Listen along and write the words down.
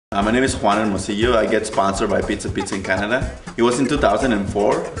My name is Juan Hermosillo. I get sponsored by Pizza in Canada. It was in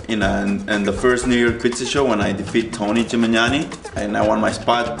 2004 in the first New York Pizza Show when I defeat Tony Gimignani and I won my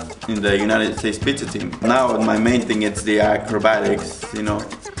spot in the United States Pizza team. Now my main thing is the acrobatics, you know.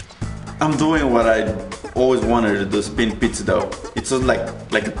 I'm doing what I always wanted to do, spin pizza dough. It's just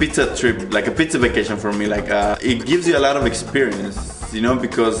like a pizza trip, like a pizza vacation for me. It gives you a lot of experience, you know,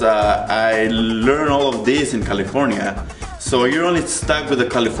 because I learned all of this in California. So you're only stuck with the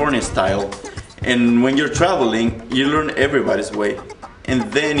California style, and when you're traveling, you learn everybody's way. And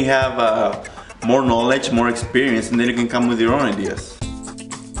then you have more knowledge, more experience, and then you can come with your own ideas.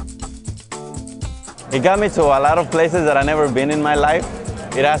 It got me to a lot of places that I've never been in my life.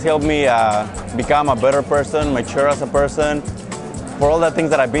 It has helped me become a better person, mature as a person. For all the things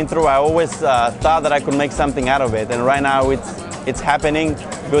that I've been through, I always thought that I could make something out of it. And right now it's happening.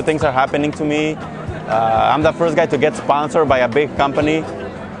 Good things are happening to me. I'm the first guy to get sponsored by a big company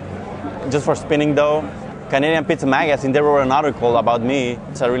just for spinning dough. Canadian Pizza Magazine, they wrote an article about me.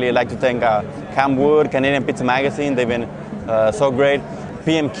 So I really like to thank Cam Wood, Canadian Pizza Magazine. They've been so great.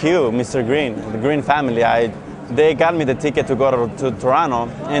 PMQ, Mr. Green, the Green family, they got me the ticket to go to Toronto,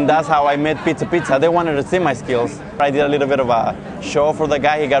 and that's how I met Pizza. They wanted to see my skills. I did a little bit of a show for the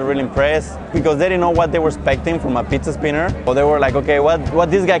guy. He got really impressed because they didn't know what they were expecting from a pizza spinner. So they were like, okay, what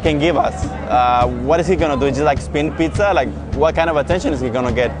this guy can give us? What is he gonna do? Just like spin pizza? Like, what kind of attention is he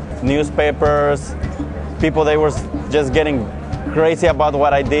gonna get? Newspapers, people, they were just getting crazy about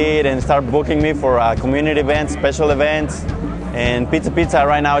what I did and start booking me for community events, special events. And Pizza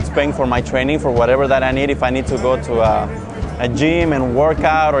right now, it's paying for my training for whatever that I need. If I need to go to a gym and work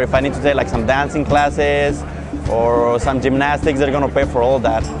out, or if I need to take like some dancing classes or some gymnastics, they're gonna pay for all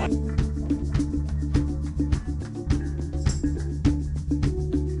that.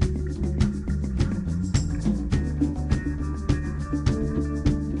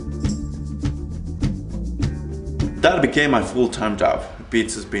 That became my full-time job,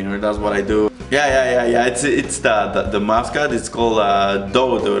 pizza spinner. That's what I do. Yeah. It's the mascot. It's called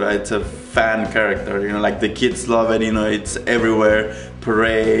Dough Dude. It's a fan character. You know, like the kids love it. You know, it's everywhere,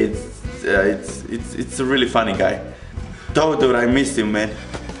 parades. It's a really funny guy. Dough Dude, I missed you, man.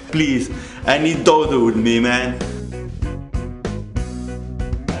 Please, I need Dough Dude with me, man.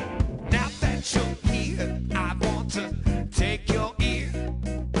 Now that you're here, I want to take your ear,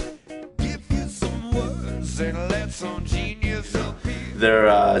 give you some words and let some genius appear.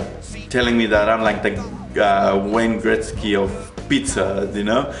 They're telling me that I'm like the Wayne Gretzky of pizza, you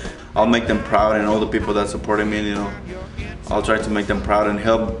know. I'll make them proud, and all the people that supported me, you know, I'll try to make them proud and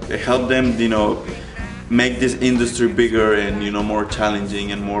help them, you know, make this industry bigger and, you know, more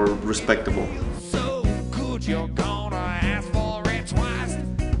challenging and more respectable. So good, you're gonna ask